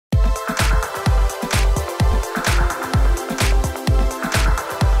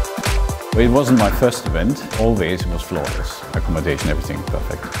But it wasn't my first event. Always it was flawless. Accommodation, everything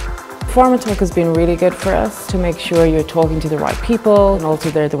perfect. Pharma Talk has been really good for us to make sure you're talking to the right people, and also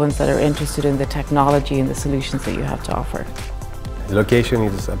they're the ones that are interested in the technology and the solutions that you have to offer. The location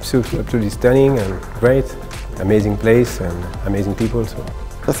is absolutely stunning and great. Amazing place and amazing people. So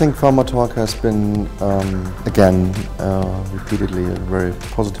I think Pharma Talk has been, again, repeatedly a very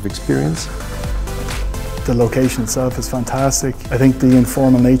positive experience. The location itself is fantastic. I think the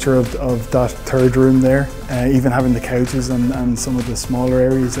informal nature of that third room there, even having the couches and some of the smaller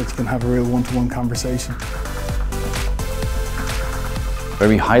areas that you can have a real one-to-one conversation.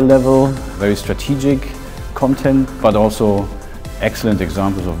 Very high level, very strategic content, but also excellent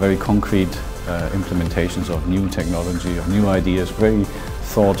examples of very concrete implementations of new technology, of new ideas, very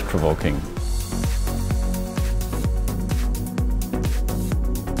thought-provoking.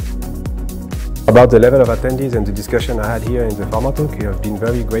 about the level of attendees and the discussion I had here in the Pharma Talk, it has been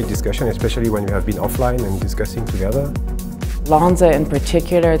very great discussion, especially when we have been offline and discussing together. Lonza in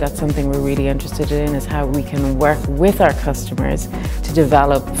particular, that's something we're really interested in, is how we can work with our customers to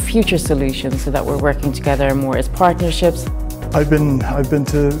develop future solutions so that we're working together more as partnerships. I've been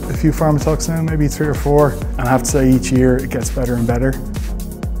to a few Pharma Talks now, maybe 3 or 4, and I have to say each year it gets better and better.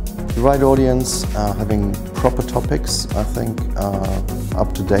 The right audience, having proper topics, I think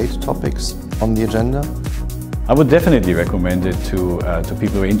up-to-date topics on the agenda. I would definitely recommend it to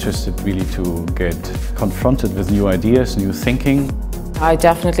people who are interested really to get confronted with new ideas, new thinking. I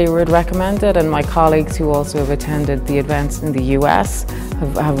definitely would recommend it, and my colleagues who also have attended the events in the US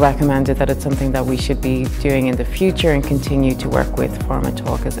have recommended that it's something that we should be doing in the future and continue to work with Pharma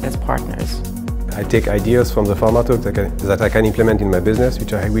Talk as partners. I take ideas from the Pharma Talk that I can implement in my business,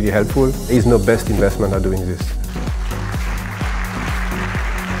 which are really helpful. There is no best investment at doing this.